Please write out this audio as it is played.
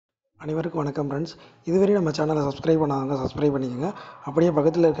அனைவருக்கும் வணக்கம் ஃப்ரெண்ட்ஸ். இதுவரை நம்ம சேனலை சப்ஸ்கிரைப் பண்ணாதவங்க சப்ஸ்கிரைப் பண்ணிக்கோங்க. அப்படியே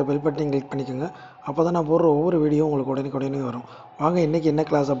பக்கத்தில் இருக்க பெல் பட்டனையும் கிளிக் பண்ணிக்கோங்க. அப்போ தான் நான் போடுற ஒவ்வொரு வீடியோ உங்களுக்கு உடனே வரும். வாங்க இன்றைக்கி என்ன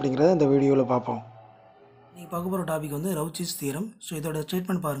கிளாஸ் அப்படிங்கிறத இந்த வீடியோவில் பார்ப்போம். நீங்கள் பார்க்க போகிற டாபிக் வந்து ரவுச்சிஸ் தியரம். ஸோ இதோட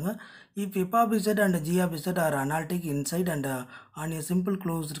ஸ்டேட்மெண்ட் பாருங்கள். If f of z and g of z are analytic inside and on a simple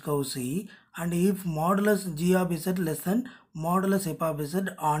closed curve C, and if modulus g of z less than modulus f of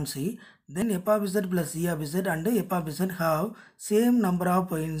z on C, then f of z plus g of z and f of z have same number of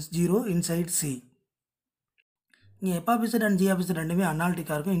points 0 inside C. இங்கே f of z and g of z ரெண்டுமே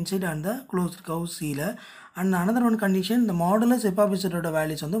அனாலிட்டிக்காக இருக்கும் inside அந்த closed curve சியில். And another one condition, இந்த modulus f of z ஓட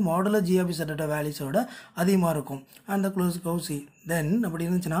values வந்து modulus g of z ஓட வேல்யூஸோட அதிகமாக இருக்கும் அந்த க்ளோஸ் கர்வ் சி. தென் அப்படி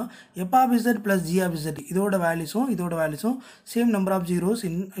இருந்துச்சுன்னா f of z plus g of z இதோட வேல்யூஸும் same number of zeros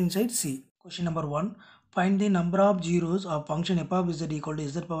inside C. Question number 1, find the number of zeros of function f of z equal to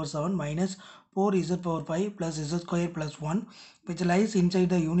z power 7 minus 4z power 5 plus z square plus 1 which lies inside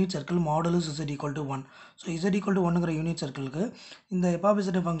the unit circle modulus z equal to 1. So z equal to 1ங்கிற unit சர்க்கிளுக்கு இந்த f of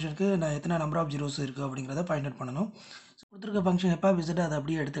z ஃபங்க்ஷனுக்கு நான் எத்தனை number of zeros இருக்குது அப்படிங்கிறத find out பண்ணணும். கொடுத்துருக்க function f of z அதை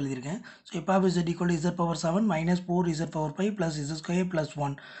அப்படியே எடுத்து எழுதியிருக்கேன். So f of z equal to z power 7 minus 4z power 5 plus z square plus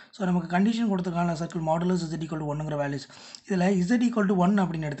 1. So நமக்கு கண்டிஷன் கொடுத்துருக்காங்க circle modulus z equal to 1ங்கிற values. இதில் z equal to 1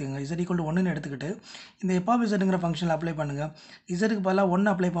 அப்படின்னு எடுத்துக்கோங்க. z equal to 1ன்னு எடுத்துக்கிட்டு இந்த f of zங்கிற ஃபங்க்ஷனில் apply பண்ணுங்கள். zக்கு பதிலாக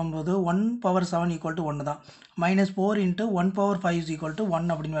 1 அப்ளை பண்ணும்போது 1 power 7 equal to 1 தான். Minus 4 into 1 power 5 is equal to 1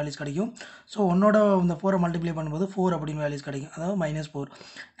 அப்படின்னு வேல்யூஸ் கிடைக்கும். ஸோ 1ஓட இந்த 4 மல்டிப்ளை பண்ணும்போது 4 அப்படின்னு வேல்யூஸ் கிடைக்கும், அதாவது -4.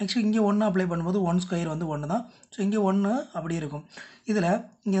 நெக்ஸ்ட் இங்கே 1 அப்ளை பண்ணும்போது 1 ஸ்கொயர் வந்து 1 தான். ஸோ இங்கே 1 அப்படி இருக்கும். இதில்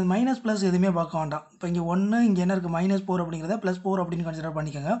இங்கே மைனஸ் ப்ளஸ் எதுவுமே பார்க்க வேண்டாம். இப்போ இங்கே 1 இங்கே என்ன இருக்குது -4 அப்படிங்கிறத +4 அப்படின்னு கன்சிடர்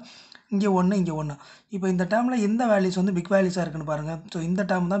பண்ணிக்கோங்க. இங்கே 1. இப்போ இந்த டேர்மில் எந்த வேல்யூஸ் வந்து பிக் வேல்யூஸாக இருக்குன்னு பாருங்கள். ஸோ இந்த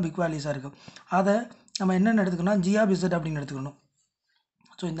டேர்ம் தான் பிக் வேல்யூஸாக இருக்குது. அதை நம்ம என்னென்னு எடுத்துக்கணும், g of z அப்படின்னு எடுத்துக்கணும்.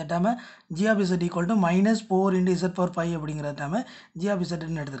 ஸோ இந்த டேர்மை g of z equal to -4 into z power 5 அப்படிங்கிற டேர்மை g of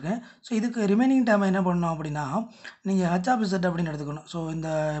zன்னு எடுத்துருக்கேன். ஸோ இதுக்கு ரிமைனிங் டேர்மை என்ன பண்ணணும் அப்படின்னா நீங்கள் h of z அப்படின்னு எடுத்துக்கணும். ஸோ இந்த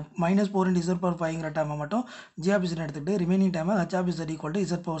 -4 into z power 5ங்கிற டேர்மை மட்டும் g of z எடுத்துக்கிட்டு ரிமைனிங் டேர்மை h of z equal to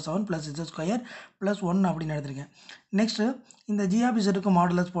z power 7 plus z square plus 1 அப்படின்னு எடுத்துருக்கேன். நெக்ஸ்ட்டு இந்த g of zக்கு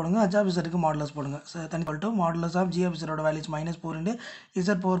மாடுலஸ் போடுங்க, h of zக்கு மாடுலஸ் போடுங்க. Equal to modulus of g of zோட values -4 into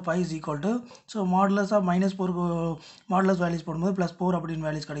z power 5 is equal to, so modulus of -4 modulus values போடும்போது +4 அப்படின்னு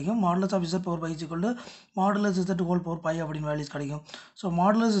values கிடைக்கும். Modulus of z power 5 is equal to modulus z whole power 5 அப்படின்னு values கிடைக்கும். So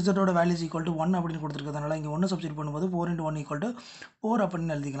modulus z ஓட values equal to 1 அப்படின்னு கொடுத்துருக்கிறதுனால இங்கே 1 substitute பண்ணும்போது 4 into 1 equal to 4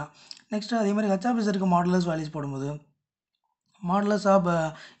 அப்படின்னு எழுதிக்கலாம். நெக்ஸ்ட் அதே மாதிரி h of zக்கு மாடுலஸ் வேல்யூஸ் போடும்போது modulus of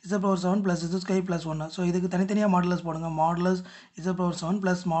z power 7 plus z square plus 1. So இதுக்கு தனித்தனியாக மாடுலஸ் போடுங்க. Modulus z power 7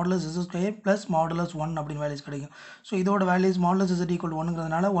 plus modulus z square plus modulus 1 அப்படின்னு வேல்யூஸ் கிடைக்கும். ஸோ இதோட values modulus z equal to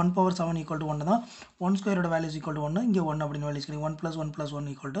 1ங்கிறதுனால 1 power 7 equal to 1 தான். 1 ஸ்கொயரோட values equal to 1, இங்கே 1 அப்படின்னு வேல்யூஸ் கிடைக்கும். 1 + 1 +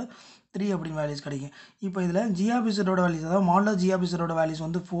 1 equal to 3 அப்படின்னு வேல்யூஸ் கிடைக்கும். இப்போ இதில் g of z ஓட வேல்யூஸ், அதாவது மாடுலஸ் g of z ஓட வேல்யூஸ்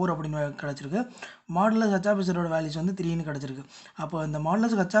வந்து 4 அப்படின்னு கிடச்சிருக்கு. மாடுலஸ் h of z ஓட வேல்யூஸ் வந்து 3ன்னு கிடச்சிருக்கு. அப்போ இந்த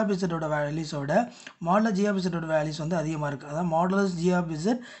மாடுலஸ் h of z ஓட வேல்யூஸோட மாடுலஸ் g of z ஓட வேல்யூஸ் வந்து அதிகமாக இருக்குது. அதாவது modulus g of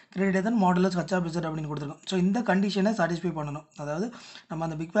z greater than modulus h of z அப்படின்னு கொடுத்துருக்கோம். ஸோ இந்த கண்டிஷனை சாட்டிஸ்ஃபை பண்ணணும். அதாவது நம்ம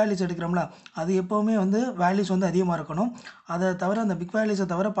அந்த பிக் வேல்யூஸ் எடுக்கிறோம்ல, அது எப்போவுமே வந்து வேல்யூஸ் வந்து அதிகமாக இருக்கணும். அதை தவிர அந்த பிக் வேல்யூஸை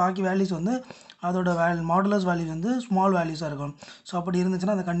தவிர பாக்கி வேல்யூஸ் வந்து அதோட மாடுலஸ் வேல்யூஸ் வந்து ஸ்மால் வேல்யூஸாக இருக்கணும். ஸோ அப்படி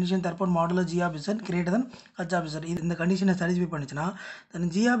இருந்துச்சுன்னா அந்த கண்டிஷன் தற்போது modulus g of z greater than h of z இந்த கண்டிஷனை satisfy பண்ணிச்சுன்னா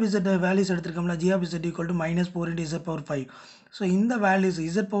g of z values எடுத்துருக்கோம்ல, g of z equal to -4 into z power 5. So இந்த வேல்யூஸ்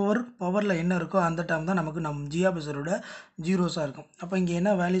z பவரில் என்ன இருக்கோ அந்த டேர்ம் தான் நமக்கு g of z ஓட ஜீரோஸாக இருக்கும். அப்போ இங்கே என்ன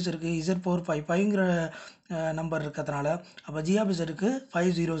வேல்யூஸ் இருக்குது, z power 5ங்கிற நம்பர் இருக்கிறதுனால அப்போ g of zக்கு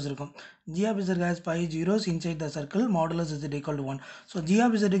 5 zeros இருக்கும். g of z has 5 zeros inside the circle modulus z equal to 1. So g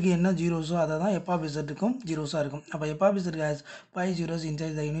of zக்கு என்ன ஜீரோஸோ அதை தான் f of zக்கும் ஜீரோஸாக இருக்கும். அப்போ f of z has 5 zeros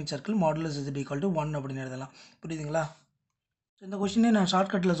inside the unit circle modulus z equal to 1 அப்படின்னு எழுதலாம். புரியுதுங்களா? இந்த கொஸ்டினே நான்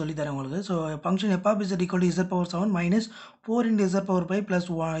ஷார்ட்கட்டில் சொல்லித்தரேன் உங்களுக்கு. So function f of z equal to z power 7 minus 4 into z power 5 plus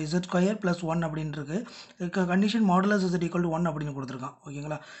z square plus 1 அப்படின்னு இருக்கு. இதுக்கு condition modulus z equal to 1 அப்படின்னு கொடுத்துருக்கான்.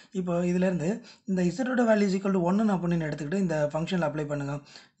 ஓகேங்களா? இப்போ இதிலேருந்து இந்த z வேல்யூஸ் equal to 1 அப்படின்னு எடுத்துக்கிட்டு இந்த ஃபங்க்ஷனில் அப்ளை பண்ணுங்கள்.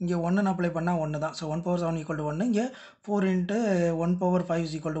 இங்கே 1 அப்ளை பண்ணால் 1 தான். ஸோ 1 power 7 equal to 1, இங்கே 4 into 1 power 5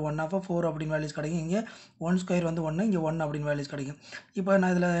 is equal to 1. அப்போ 4 அப்படின்னு வேல்யூஸ் கிடைக்கும். இங்கே 1 ஸ்கொயர் வந்து 1, இங்கே 1 அப்படின்னு வேல்யூஸ் கிடைக்கும். இப்போ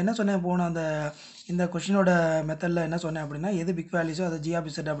நான் இதில் என்ன சொன்னேன், போன அந்த இந்த கொஸ்டினோட மெத்தடில் என்ன சொன்னேன் அப்படின்னா, எது பிக் வேல்யூஸோ அதை g of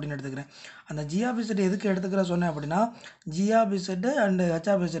z அப்படின்னு எடுத்துக்கிறேன். அந்த g of z எதுக்கு எடுத்துக்கிற சொன்னேன் அப்படின்னா g of z and h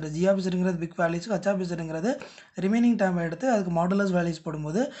of z. g of zங்கிறது big values, h of zங்கிறது remaining டேர்மை எடுத்து அதுக்கு மாடுலஸ் வேல்யூஸ்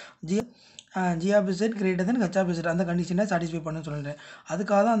போடும்போது g of z greater than h of z அந்த கண்டிஷனை சாட்டிஸ்ஃபை பண்ண சொல்லிட்டேன்.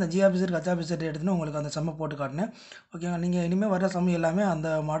 அதுக்காக தான் அந்த g of z h of z எடுத்துன்னு உங்களுக்கு அந்த சம்மை போட்டு காட்டினேன். ஓகேங்களா, நீங்கள் இனிமேல் வர சம் எல்லாமே அந்த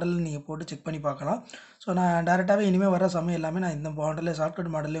மாடலில் நீங்கள் போட்டு செக் பண்ணி பார்க்கலாம். ஸோ நான் டேரெக்டாகவே இனிமேல் வர சம் எல்லாமே நான் இந்த மாடலில்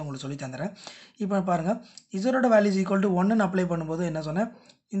ஷார்ட்கட் மாடலே உங்களுக்கு சொல்லி தந்துடுறேன். இப்போ பாருங்கள், இசரோட வேல்யூஸ் ஈக்குவல் டு 1ன்னு அப்ளை பண்ணும்போது என்ன சொன்னேன்,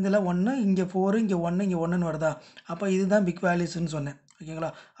 இதில் 1 இங்கே 4 இங்கே 1 இங்கே 1ன்னு வருதா, அப்போ இதுதான் பிக் வேல்யூஸ்ன்னு சொன்னேன். ஓகேங்களா,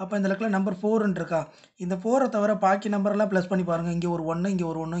 அப்போ இந்த இடத்துல நம்பர் 4ன்னு இருக்கா, இந்த 4 தவிர பாக்கி நம்பர்லாம் ப்ளஸ் பண்ணி பாருங்கள். இங்கே ஒரு 1 இங்கே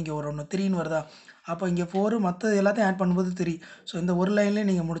ஒரு 1 இங்கே ஒரு 1 3ன்னு வருதா, அப்போ இங்கே 4 மற்ற எல்லாத்தையும் ஆட் பண்ணும்போது 3. ஸோ இந்த ஒரு லைன்லேயே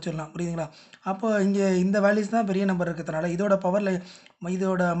நீங்கள் முடிச்சிடலாம். புரியுதுங்களா, அப்போ இங்கே இந்த வேல்யூஸ் தான் பெரிய நம்பர் இருக்கிறதுனால இதோட பவரில்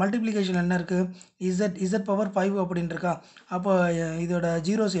இதோட மல்டிப்ளிகேஷன் என்ன இருக்குது, இசட் பவர் 5 அப்படின்னு இருக்கா, அப்போ இதோட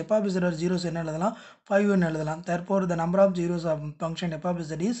zeros F of Z zeros என்ன எழுதலாம், 5ன்னு எழுதலாம். தற்போது the number of zeros of function F of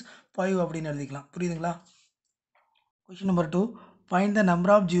Z is 5 அப்படின்னு எழுதிக்கலாம். புரியுதுங்களா. Question number 2, find the number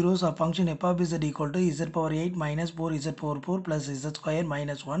of zeros of function f of z equal to z power 8 minus 4 z power 4 plus z square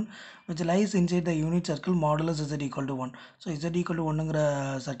minus 1 which lies inside the unit circle modulus z equal to 1. So z equal to 1ங்கிற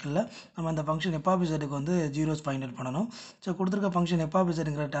சர்க்கிளில் நம்ம அந்த function f of zக்கு வந்து zeros find out பண்ணணும். So கொடுத்துருக்க function f of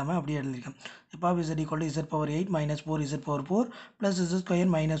zங்கிற டேமை அப்படியே எழுதியிருக்கேன். f of z equal to z power 8 minus 4 z power 4 plus z square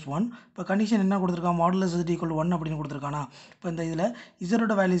minus 1. இப்போ condition என்ன கொடுத்துருக்கான், modulus z equal to 1 அப்படின்னு கொடுத்துருக்கானா. இப்போ இந்த இதில்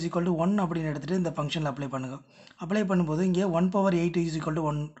zரோட வேல்யூஸ் equal to 1 அப்படின்னு எடுத்துகிட்டு இந்த ஃபங்க்ஷனில் அப்ளை பண்ணுங்கள். அப்ளை பண்ணும்போது இங்கே 1 power 8 is equal to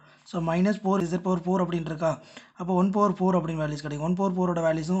 1. So minus 4 z power 4 அப்படின்னு இருக்கா, அப்போ 1 power 4 அப்படின்னு வேல்யூஸ் கிடைக்கும். 1 power 4ஓட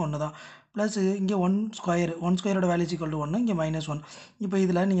வேல்யூஸும் 1 தான். ப்ளஸ் இங்கே 1 ஸ்கொயரோட வேல்யூஸ் ஈக்குவல் டு 1, இங்கே -1. இப்போ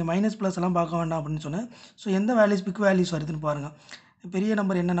இதில் நீங்கள் மைனஸ் ப்ளஸ் எல்லாம் பார்க்க வேண்டாம் அப்படின்னு சொன்னேன். ஸோ எந்த வேல்யூஸ் பிக் வேல்யூஸ் வருதுன்னு பாருங்கள். பெரிய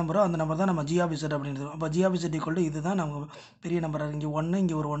நம்பர் என்ன நம்பரோ அந்த நம்பர் தான் நம்ம g of z அப்படின்னு. அப்போ g of z equal to இது தான் நம்ம பெரிய நம்பர். இங்கே 1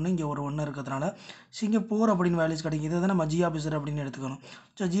 இங்கே ஒரு 1 இங்கே ஒரு 1 இருக்கிறதுனால ஸோ இங்கே 4 அப்படின்னு வேல்யூஸ் கிடைக்கும். இதை தான் நம்ம g of z அப்படின்னு எடுத்துக்கணும்.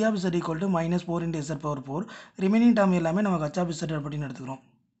 So g of z equal to -4 × z power 4. Remaining term எல்லாமே நம்ம h of z அப்படின்னு எடுத்துக்கிறோம்.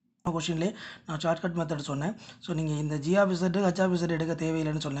 கொஷின்லேயே நான் ஷார்ட்கட் மெத்தட் சொன்னேன். ஸோ நீங்கள் இந்த g of z h of z எடுக்க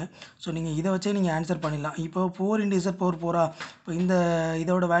தேவையில்லைன்னு சொன்னேன். ஸோ நீங்கள் இதை வச்சே நீங்கள் ஆன்சர் பண்ணிடலாம். இப்போ 4 × z power 4 இப்போ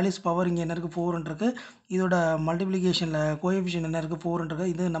இதோட வேல்யூஸ் பவர் இங்கே என்ன இருக்குது, 4ன்னு இருக்குது. இதோட மல்டிப்ளிகேஷனில் கோஎஃபிஷியன்ட் என்ன இருக்குது, 4ன்னு இருக்குது.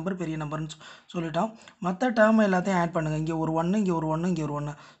 இது நம்பர் பெரிய நம்பர்னு சொல்லிட்டோம். மற்ற டேர்ம் எல்லாத்தையும் ஆட் பண்ணுங்கள். இங்கே ஒரு 1 இங்கே ஒரு 1 இங்கே ஒரு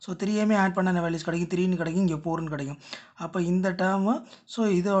 1. ஸோ 3யுமே ஆட் பண்ண வேல்யூஸ் கிடைக்கும். 3ன்னு கிடைக்கும், இங்கே 4ன்னு கிடைக்கும். அப்போ இந்த டேர்மு ஸோ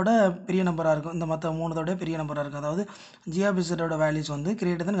இதோட பெரிய நம்பராக இருக்கும். இந்த மற்ற 3 பெரிய நம்பராக இருக்கும். அதாவது g of z வேல்யூஸ் வந்து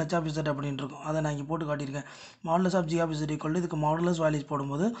greater than h of z அப்படின்னு இருக்கும். அதை நான் இங்கே போட்டு காட்டியிருக்கேன். Modulus of g of z equal to இதுக்கு மாடுலஸ் வேல்யூஸ்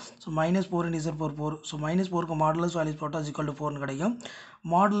போடும்போது so -4 × z power 4. So -4க்கு modulus values போட்டால் ஈக்குவல் டு 4ன்னு கிடைக்கும்.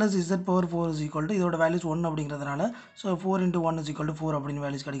 Modulus z power 4 is equal to இதோட வேல்யூஸ் 1 அப்படிங்கிறதுனால ஸோ 4 × 1 இஸ் ஈக்குவல் டு 4 அப்படின்னு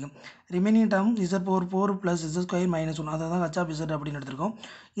வேல்யூஸ் கிடைக்கும். Remaining term z power 4 + z square -1 அதை தான் h of z அப்படின்னு எடுத்திருக்கோம்.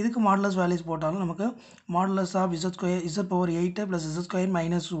 இதுக்கு மாடுலஸ் வேல்யூஸ் போட்டாலும் நமக்கு modulus of z power 8 + z square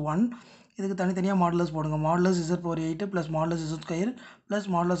 -1. இதுக்கு தனித்தனியாக மாடுலஸ் போடுங்க. Modulus z power 8 + modulus z square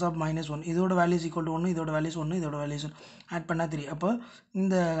 + modulus of -1. இதோட வேல்யூஸ் ஈக்குவல் டு 1, இதோட வேல்யூஸ் 1, இதோட வேல்யூஸ் ஆட் பண்ணால் 3. அப்போ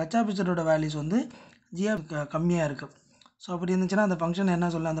இந்த h of z வேல்யூஸ் வந்து g கம்மியாக இருக்குது. ஸோ அப்படி இருந்துச்சுன்னா அந்த ஃபங்க்ஷன் என்ன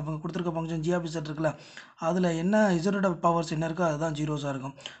சொல்லலாம், அந்த கொடுத்துருக்க ஃபங்க்ஷன் g of z இருக்குல்ல, அதில் என்ன இசரோட பவர்ஸ் என்ன இருக்கோ அதுதான் ஜீரோஸாக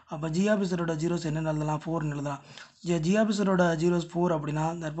இருக்கும். அப்போ g of z ஜீரோஸ் என்னென்னு எழுதலாம், 4ன்னு எழுதலாம். g of z ஜீரோஸ் 4 அப்படின்னா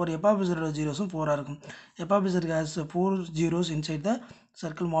தற்போது f of z ஜீரோஸும் 4ஆக இருக்கும். f of z has 4 zeros inside the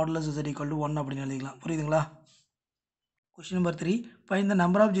circle modulus z equal to 1 அப்படின்னு எழுதிக்கலாம். புரியுதுங்களா. Question number 3, find the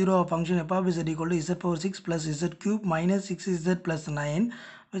number of zero of function f of z equal to z power 6 plus z cube minus 6z plus 9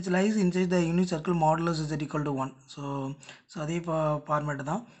 which lies inside the unit circle modulus z equal to 1. So அதே format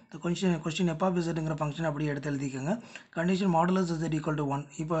தான். இந்த question f of zங்கிற function அப்படியே எடுத்து எழுதிக்கோங்க. Condition modulus z equal to 1.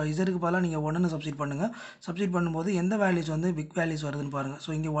 இப்போ zக்கு பதிலாக நீங்கள் 1ன்னு substitute பண்ணுங்கள். சப்ஸ்டிட் பண்ணும்போது எந்த வேல்யூஸ் வந்து பிக் வேல்யூஸ் வருதுன்னு பாருங்கள்.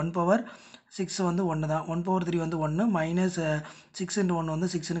 ஸோ இங்கே 1 power 6 வந்து 1 தான். 1 power 3 வந்து 1 மைனஸ் 6 × 1 வந்து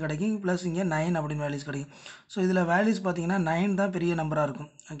 6ன்னு கிடைக்கும். ப்ளஸ் இங்கே 9 அப்படின்னு வேல்யூஸ் கிடைக்கும். ஸோ இதில் வேல்யூஸ் பார்த்தீங்கன்னா 9 தான் பெரிய நம்பராக இருக்கும்.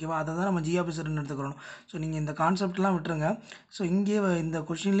 ஓகேவா, அதை தான் நம்ம g of zன்னு எடுத்துக்கிறோம். ஸோ நீங்கள் இந்த கான்செப்ட்லாம் விட்டுருங்க. ஸோ இங்கே இந்த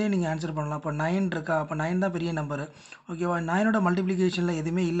கொஸ்டின்லேயே நீங்கள் ஆன்சர் பண்ணலாம். அப்போ 9 இருக்கா, அப்போ 9 தான் பெரிய நம்பர். ஓகேவா, 9ஓட மல்டிப்ளிகேஷனில்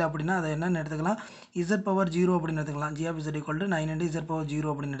எதுவுமே இல்லை அப்படின்னா அதை என்னென்னு எடுத்துக்கலாம், z power 0 அப்படின்னு எடுத்துக்கலாம். g of z equal to 9 × z power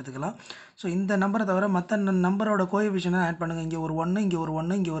 0 அப்படின்னு எடுத்துக்கலாம். ஸோ இந்த நம்பரை தவிர மற்ற நம்பரோட கோஎஃபிஷியன்ட் ஆட் பண்ணுங்கள். இங்கே ஒரு 1, இங்கே ஒரு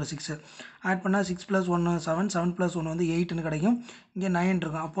 1, இங்கே ஒரு 6 ஆட் பண்ணால் 6 + 1 7, 7 + 1 வந்து 8ன்னு கிடைக்கும். இங்கே 9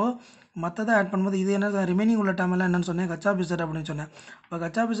 இருக்கும். அப்போது மற்றதை ஆட் பண்ணும்போது இது என்ன ரிமைனிங் உள்ள டேர்ம் எல்லாம் என்னன்னு சொன்னேன், h of z அப்படின்னு சொன்னேன். இப்போ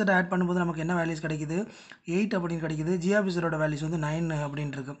h of z ஆட் பண்ணும்போது நமக்கு என்ன வேல்யூஸ் கிடைக்குது, 8 அப்படின்னு கிடைக்குது. g of zோட வேல்யூஸ் வந்து 9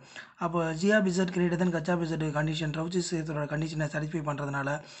 அப்படின்னு இருக்கு. அப்போ g of z greater than h of z condition ரவுச்சிஸ் இதோட கண்டிஷனை சாட்டிஸ்ஃபை பண்ணுறதுனால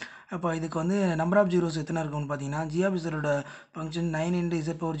அப்போ இதுக்கு வந்து நம்பர் ஆஃப் ஜீரோஸ் எத்தனை இருக்குன்னு பார்த்தீங்கன்னா g of zோட function 9 ×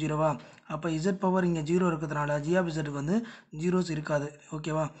 z power 0வா. அப்போ z பவர் இங்கே 0 இருக்கிறதுனால g of zக்கு வந்து ஜீரோஸ் இருக்காது.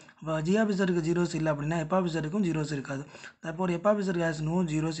 ஓகேவா, அப்போ g of zக்கு ஜீரோஸ் இல்லை அப்படின்னா f of zக்கும் ஜீரோஸ் இருக்காது. தற்போது f of z has no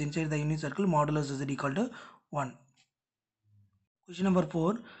zeros inside the unit circle modulus z equal to 1. Question number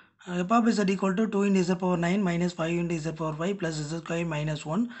 4, f of z equal to 2 × z power 9 minus 5 × z power 5 plus z square minus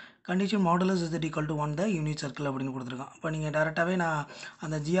 1 condition modulus is equal to 1 the unit circle அப்படின்னு கொடுத்துருக்கான். இப்போ நீங்கள் டேரெக்டாகவே நான்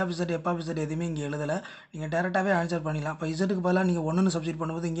அந்த G of Z F of Z எதுவுமே இங்கே எழுதலை, நீங்கள் டேரெக்டாகவே ஆன்சர் பண்ணிடலாம். இப்போ இசட்டுக்கு பதிலாக நீங்கள் 1ன்னு சப்ஸ்டிட்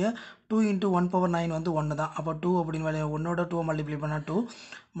பண்ணும்போது இங்கே 2 × 1⁴ வந்து 1 தான். அப்போ 2 அப்படின்னு வேலையை 1ஓட 2 மல்டிப்ளை பண்ணால் 2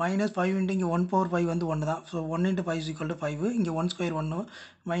 மைனஸ் 5 × இங்கே 1⁴ வந்து 1 தான். ஸோ 1 × 5 = 5. இங்கே 1² 1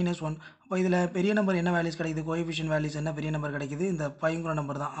 -1. அப்போ இதில் பெரிய நம்பர் என்ன வேல்யூஸ் கிடைக்குது, கோஎஃபிஷியன்ட் வேல்யூஸ் என்ன பெரிய நம்பர் கிடைக்குது, இந்த 5ங்கிற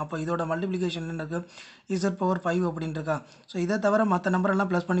நம்பர் தான். அப்போ இதோட மல்டிப்ளிகேஷன் என்ன இருக்குது, Z⁴ அப்படின்னு இருக்கா. ஸோ இதை தவிர மற்ற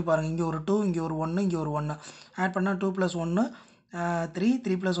நம்பரெல்லாம் ப்ளஸ் பண்ணி பாருங்கள். இங்கே ஒரு 2, இங்கே ஒரு 1, இங்கே ஒரு 1 ஆட் பண்ணால் 2 + 1 3,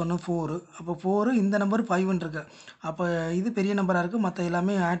 3 + 1 4. அப்போ 4, இந்த நம்பர் 5ன்னு இருக்குது. அப்போ இது பெரிய நம்பராக இருக்குது, மற்ற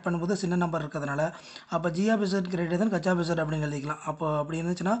எல்லாமே ஆட் பண்ணும்போது சின்ன நம்பர் இருக்கிறதுனால அப்போ G of Z greater than H of Z அப்படின்னு எழுதிக்கலாம். அப்போ அப்படி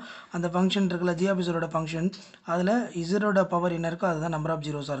இருந்துச்சுன்னா அந்த ஃபங்க்ஷன் இருக்குல்ல, ஜி ஆஃப் இசட்டோட ஃபங்க்ஷன், அதில் இசட்டோட பவர் என்ன இருக்கோ அதுதான் நம்பர் ஆஃப்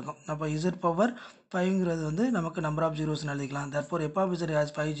ஜீரோஸாக இருக்கும். அப்போ இசட் பவர் 5ங்கிறது வந்து நமக்கு நம்பர் ஆஃப் ஜீரோஸ்னு எழுதிக்கலாம். therefore f of z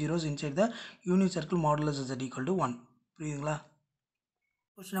has 5 zeros inside the unit circle modulus z = 1. புரியுதுங்களா?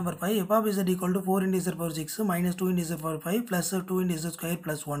 Question number 5. f of z = 4 × z⁴ 6 -2 × z⁴ plus 2 × z²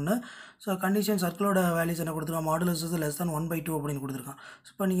 plus 1. So condition சர்க்கிளோட values என்ன கொடுத்துருக்கான், modulus is less than 1/2 அப்படின்னு கொடுத்துருக்கான். So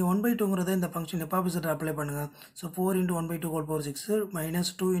இப்போ நீங்கள் 1/2ங்கிறத இந்த function f of z apply பண்ணுங்கள். So 4 × 1/2 6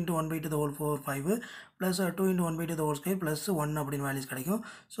 -2 × 1/2 5 plus 2 × 1/2 plus 1 அப்படின்னு வேல்யூஸ் கிடைக்கும்.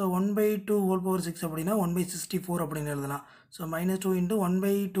 ஸோ 1/2 6 அப்படின்னா 1/64 அப்படின்னு எழுதலாம். ஸோ -2 ×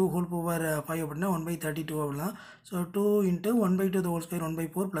 1/2 5 அப்படின்னா 1/32 அப்படின்னா. So 2 × 1/2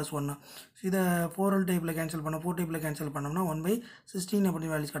 1/4 plus 1. இதை 4 டைப்பில் கேன்சல் பண்ண 4 டைப்பில் கேன்சல் பண்ணோம்னா 1/16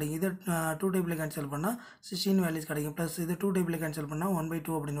 அப்படின்னு வேல்யூஸ் கிடைக்கும். இதை 2 டைப்பில் கேன்சல் பண்ணால் 16 வேல்யூஸ் கிடைக்கும். ப்ளஸ் இது 2 டைப்பில் கேன்சல் பண்ணால்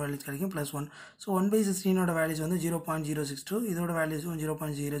 1/2 அப்படின்னு வேல்யூஸ் கிடைக்கும் ப்ளஸ் 1. ஸோ 1/16ஓட வேல்யூஸ் வந்து 0.062, இதோட வேல்யூஸும்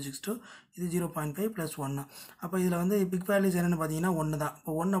 0.062, இது 0.5 + 1. அப்போ இதில் வந்து பிக் வேல்யூஸ் என்னென்னு பார்த்தீங்கன்னா 1 தான்.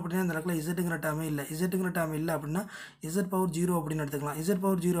 இப்போ 1 அப்படின்னா இந்த இடத்துல இசட்டுங்கிற டேர்மே இல்லை. இசட்டுங்கிற டேர்ம் இல்லை அப்படின்னா Z⁴0 அப்படின்னு எடுத்துக்கலாம்.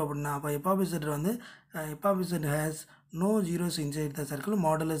 Z⁴0 அப்படின்னா அப்போ f of z வந்து f of z has no zeros inside the circle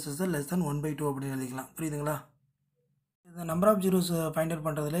modulus is less than 1/2 அப்படின்னு எழுதிக்கலாம். புரியுதுங்களா? இந்த number of zeros find out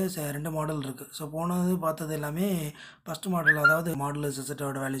பண்ணுறதுலே 2 model இருக்குது. ஸோ போனது பார்த்தது எல்லாமே ஃபஸ்ட்டு மாடல், அதாவது மாடுலஸ்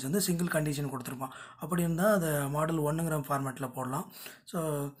இசட்டோட வேல்யூஸ் வந்து சிங்கிள் கண்டிஷன் கொடுத்துருப்பான். அப்படி இருந்தால் அதை மாடல் 1ங்கிற ஃபார்மேட்டில் போடலாம். ஸோ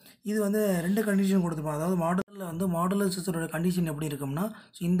இது வந்து 2 கண்டிஷன் கொடுத்துருப்பான். அதாவது மாடலில் வந்து மாடுலஸ் இசட்டோட கண்டிஷன் எப்படி இருக்கும்னா,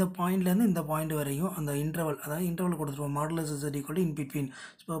 ஸோ இந்த பாயிண்ட்லேருந்து இந்த பாயிண்ட் வரையும் அந்த இன்டர்வல், அதாவது இன்டர்வல் கொடுத்துருப்போம். Modulus Z = in between.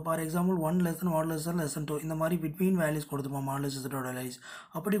 So for example 1 less than modulus less than 2 இந்த மாதிரி பிட்வீன் வேல்யூஸ் கொடுத்துருப்போம் மாடுலஸ் இசட்டோட வேல்யூஸ்.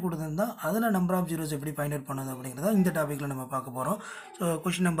 அப்படி கொடுத்துருந்தா அதில் நம்பர் ஆஃப் ஜீரோஸ் எப்படி ஃபைண்ட் அவுட் பண்ணுது அப்படிங்கிறத இந்த டாபிக் நம்ம பார்க்க போகிறோம். So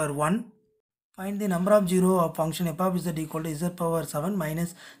question number 1. Find the number of zero of function f of z = z⁴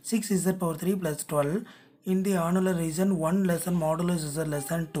 minus 6z⁴ plus 12 in the annular region 1 less than modulus z less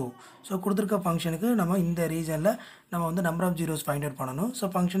than 2. So கொடுத்துருக்க ஃபங்க்ஷனுக்கு நம்ம இந்த ரீஜனில் நம்ம வந்து number of zeros find out பண்ணணும். So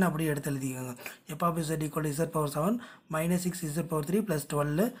function அப்படியே எடுத்து எழுதிக்கோங்க. f of z = z⁴ minus 6z⁴ plus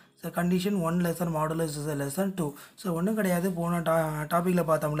 12. So condition 1 less than modulus z less than 2. So ஒன்றும் கிடையாது, போன டாப்பிக்கில்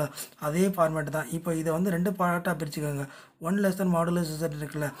பார்த்தோம்ல அதே ஃபார்மேட் தான். இப்போ இதை வந்து 2 பார்ட்டாக பிரிச்சுக்கோங்க. 1 less than modulus z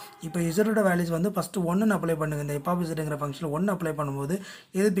இருக்குல்ல, இப்போ இசட்டோட வேல்யூஸ் வந்து ஃபஸ்ட்டு 1ன்னு அப்ளை பண்ணுங்கள். இந்த f of zங்கிற ஃபங்க்ஷனில் 1 அப்ளை பண்ணும்போது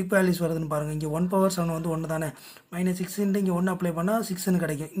எது பிக் வேல்யூஸ் வருதுன்னு பாருங்கள். இங்கே 1/7 வந்து 1 தானே, -6 இங்கே 1 அப்ளை பண்ணால் 6ன்னு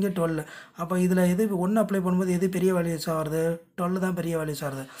கிடைக்கும். இங்கே 12. அப்போ இதில் எது 1 அப்ளை பண்ணும்போது எது பெரிய வேல்யூஸாக வருது, 12 தான் பெரிய வேல்யூஸாக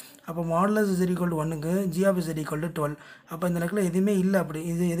வருது. அப்போ மாடுலஸ் z = 1க்கு g of z = 12. அப்போ இந்த இடத்துல எதுவுமே இல்லை, அப்படி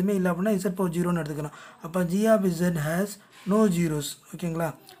இது எதுவுமே இல்லை அப்படின்னா Z⁴0ன்னு எடுத்துக்கணும். அப்போ g of z has no zeros. ஓகேங்களா?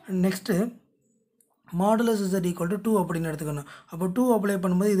 நெக்ஸ்ட்டு மாடுலஸ் z = 2 அப்படின்னு எடுத்துக்கணும். அப்போ 2 அப்ளை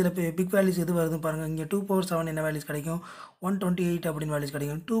பண்ணும்போது இதில் பிக் வேல்யூஸ் எது வருதுன்னு பாருங்கள். இங்கே 2/7 என்ன வேல்யூஸ் கிடைக்கும், 128 அப்படின்னு வேல்யூஸ்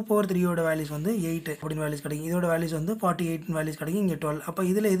கிடைக்கும். 2/3 வேல்யூஸ் வந்து 8 அப்படின்னு வேல்யூஸ் கிடைக்கும். இதோட வேல்யூஸ் வந்து 48 வேல்யூஸ் கிடைக்கும். இங்கே 12. அப்போ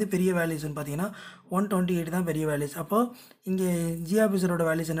இதில் எது பெரிய வேல்யூஸ்னு பார்த்தீங்கன்னா 128 தான் பெரிய வேல்யூஸ். அப்போ இங்கே ஜி ஆஃப் இசட்டோட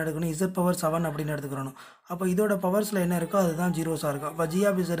வேல்யூஸ் என்ன எடுக்கணும், Z⁴ அப்படின்னு எடுத்துக்கணும். அப்போ இதோட பவர்ஸில் என்ன இருக்கோ அதுதான் ஜீரோஸாக இருக்கும். அப்போ G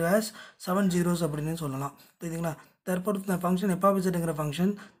of Z has 7 zeros அப்படின்னு சொல்லலாம். புரியுதுங்களா? therefore the function f of zங்கிற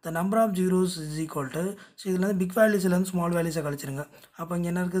function the number of zeros is equal to, so இதில் வந்து பிக் வேல்யூஸ்லேருந்து ஸ்மால் வேல்யூஸை கழிச்சிருங்க. அப்போ இங்கே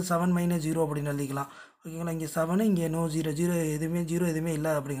என்ன இருக்குது, 7 - 0 அப்படின்னு எழுதிக்கலாம். ஓகேங்களா? இங்கே 7, இங்கே நோ 0 எதுவுமே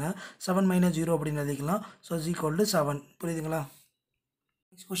இல்லை அப்படின்னா 7 - 0 அப்படின்னு எழுதிக்கலாம். So is equal to 7. புரியுதுங்களா?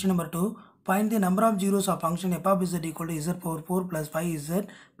 Next question number 2. Find the number of zeros of function f of z = z⁴ plus 5z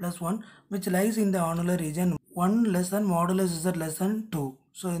plus 1 which lies in the annular region 1 less than modulus z less than 2.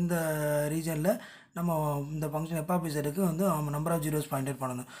 So இந்த ரீஜனில் நம்ம இந்த function f of zக்கு வந்து number of zeros find out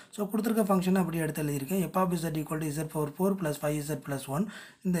பண்ணணும். So கொடுத்துருக்க function அப்படி எடுத்து எழுதியிருக்கேன். f of z = z⁴ plus 5z plus 1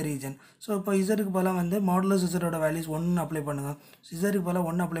 இந்த ரீஜன். ஸோ இப்போ இசட்டுக்கு பதிலாக வந்து மாடுலஸ் இசட்டோட வேல்யூஸ் 1 அப்ளை பண்ணுங்கள். இசட்டுக்கு பதிலாக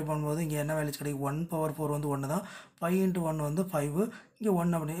 1 அப்ளை பண்ணும்போது இங்கே என்ன வேல்யூஸ் கிடைக்கும், 1/4 வந்து 1 தான், 5 × 1 வந்து 5, இங்கே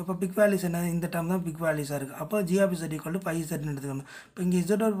 1 அப்படி. இப்போ பிக் வேல்யூஸ் என்ன, இந்த டேர்ம் தான் பிக் வேல்யூஸாக இருக்குது. அப்போ g of z = 5zன்னு எடுத்துக்கணும். இப்போ இங்கே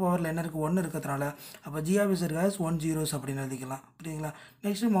இசட்டோட பவரில் என்ன இருக்குது, 1 இருக்கிறதுனால அப்போ g of z has 1 zeros அப்படின்னு எழுதிக்கலாம். புரியுதுங்களா?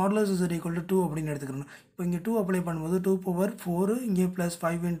 நெக்ஸ்ட் மாடுலஸ் z = 2 அப்படின்னு எடுத்துக்கணும். இப்போ இப்போ இங்கே 2 அப்ளை பண்ணும்போது 2 பவர் 4 இங்கே ப்ளஸ்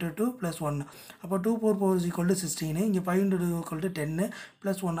 5 இன்ட்டு 2 ப்ளஸ் 1. அப்போ 2 பவர் 4 இஸ் ஈக்குவல் டு 16, இங்கே 5 இன்ட்டு 2 ஈக்குவல் டு 10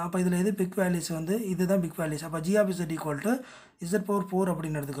 ப்ளஸ் 1. அப்போ இதில் எது பிக் வேல்யூஸ் வந்து இதுதான் பிக் வேல்யூஸ். அப்போ G of Z equal to Z power 4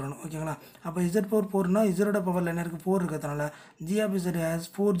 அப்படின்னு எடுத்துக்கிறோம். ஓகேங்களா? அப்போ இசட் பவர் 4னா இசரோட பவரில் என்ன இருக்குது 4 இருக்கிறதுனால G of Z has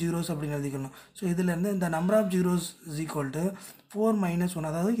 4 zeros அப்படின்னு எழுதிக்கணும். ஸோ இதிலேருந்து இந்த number of zeros is equal to 4 - 1,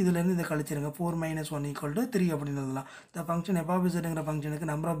 அதாவது இதுலேருந்து இதை கழிச்சிருங்க. 4 - 1 ஈக்குவல் டு 3 அப்படின்னு எழுதலாம். இந்த ஃபங்க்ஷன் எஃப் ஆஃப் இசட்ங்கிற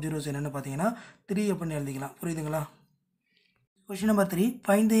ஃபங்க்ஷனுக்கு நம்பர் ஆஃப் ஜீரோஸ் என்னென்னு பார்த்தீங்கன்னா 3 அப்படின்னு எழுதிக்கலாம். புரியுதுங்களா? Question number 3.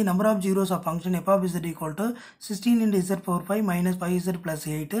 Find the number of zeros of function f of z equal to 16 into z power 5 minus 5z plus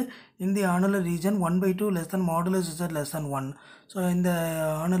 8 in the annular region 1/2 less than modulus z less than 1. So இந்த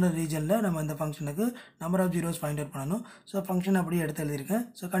annular regionல நம்ம இந்த ஃபங்க்ஷனுக்கு number of zeros find out பண்ணணும். So function அப்படியே எடுத்து எழுதியிருக்கேன்.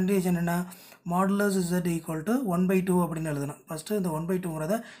 So condition என்ன, modulus z equal to 1/2 அப்படின்னு எழுதணும். ஃபஸ்ட்டு இந்த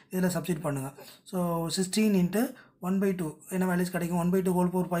 1/2ங்கிறத இதில் சப்ஸ்டிட் பண்ணுங்கள். ஸோ 16 இன்ட்டு 1/2 என்ன வேல்யூஸ் கிடைக்கும், 1/2 ஹோல்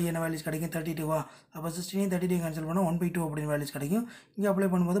பவர் 5 என்ன வேல்யூஸ் கிடைக்கும், 32வா. அப்போ 16 32 கேன்சல் பண்ணால் 1/2 அப்படின்னு வேல்யூஸ் கிடைக்கும். இங்கே அப்ளை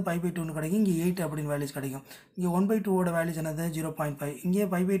பண்ணும்போது 5/2 கிடைக்கும். இங்கே 8 அப்படின்னு வேல்யூஸ் கிடைக்கும். இங்கே 1/2ஓட வேல்யூஸ் என்னது 0.5. இங்கே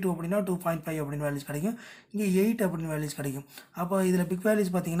 5/2 அப்படின்னா 2.5 அப்படின்னு வேல்யூஸ் கிடைக்கும். இங்கே 8 அப்படின்னு வேல்யூஸ் கிடைக்கும். அப்போ இதில் பிக்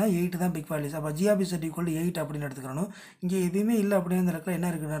வேல்யூஸ் பார்த்தீங்கன்னா 8 தான் பிக் வேல்யூஸ். அப்போ G of Z equal to 8 அப்படின்னு எடுத்துக்கணும். இங்கே எதுவுமே இல்லை அப்படின்னு இந்த இடத்துல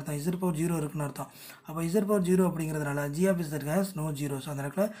என்ன இருக்குன்னு அர்த்தம், இசட் பவர் 0 இருக்குன்னு அர்த்தம். அப்போ இசட் பவர் 0 அப்படிங்கிறதுனால G of Z has no zeros. அந்த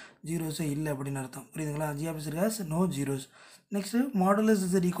இடத்துல ஜீரோஸே இல்லை அப்படின்னு அர்த்தம். புரியுதுங்களா? G of Z has no zeros. Next modulus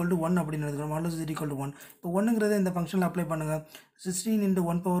Z equal to 1 அப்படின்னு எடுத்துக்கிறோம். Modulus Z equal to 1. இப்போ 1ங்கிறத இந்த ஃபங்க்ஷனில் அப்ளை பண்ணுங்கள். 16 இன்ட்டு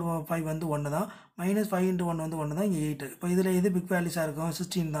 1 பவர் 5 வந்து 1 தான், -5 இன்ட்டு 1 வந்து 1 தான், இங்கே 8. இப்போ இதில் எது பிக் வேல்யூஸாக இருக்கும்,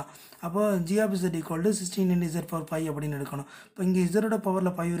 16 தான். அப்போ G of Z equal to 16 into Z power 5 அப்படின்னு எடுக்கணும். இப்போ இங்கே இசரோட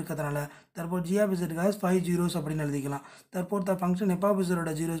பவரில் 5 இருக்கிறதுனால தற்போது G of Z has 5 zeros அப்படின்னு எழுதிக்கலாம். தற்போது the function F of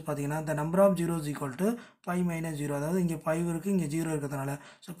இசரோட zeros பார்த்தீங்கன்னா the number of zeros equal to 5 - 0, அதாவது இங்கே 5 இருக்குது, இங்கே 0 இருக்கிறதுனால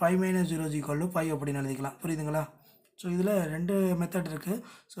ஸோ 5 - 0 ஈக்குவல் டு 5 அப்படின்னு எழுதிக்கலாம். புரியுதுங்களா? ஸோ இதில் 2 மெத்தட் இருக்குது.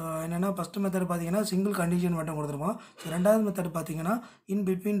 ஸோ என்னென்னா ஃபஸ்ட்டு மெத்தட் பார்த்தீங்கன்னா சிங்கிள் கண்டிஷன் மட்டும் கொடுத்துருப்போம். ஸோ ரெண்டாவது மெத்தட் பார்த்தீங்கன்னா இன்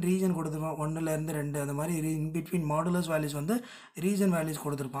பிட்வீன் ரீஜன் கொடுத்துருப்போம். 1லேருந்து 2 அந்த மாதிரி இன் பிட்வீன் மாடுலஸ் வேல்யூஸ் வந்து ரீஜன் வேல்யூஸ்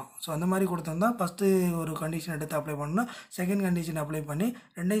கொடுத்துருப்பான். ஸோ அந்த மாதிரி கொடுத்துருந்தா ஃபஸ்ட்டு ஒரு கண்டிஷன் எடுத்து அப்ளை பண்ணணும், செகண்ட் கண்டிஷன் அப்ளை பண்ணி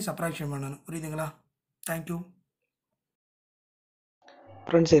ரெண்டையும் சப்ராக்ஷன் பண்ணணும். புரியுதுங்களா? Thank you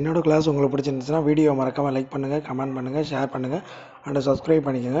friends. என்னோடய கிளாஸ் உங்களுக்கு பிடிச்சிருந்துச்சுன்னா வீடியோ மறக்காமல் லைக் பண்ணுங்கள், கமெண்ட் பண்ணுங்கள், ஷேர் பண்ணுங்கள் அண்ட் சப்ஸ்கிரைப்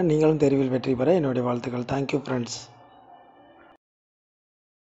பண்ணிக்கோங்க. நீங்களும் தேர்வில் வெற்றி பெற என்னுடைய வாழ்த்துக்கள். Thank you friends.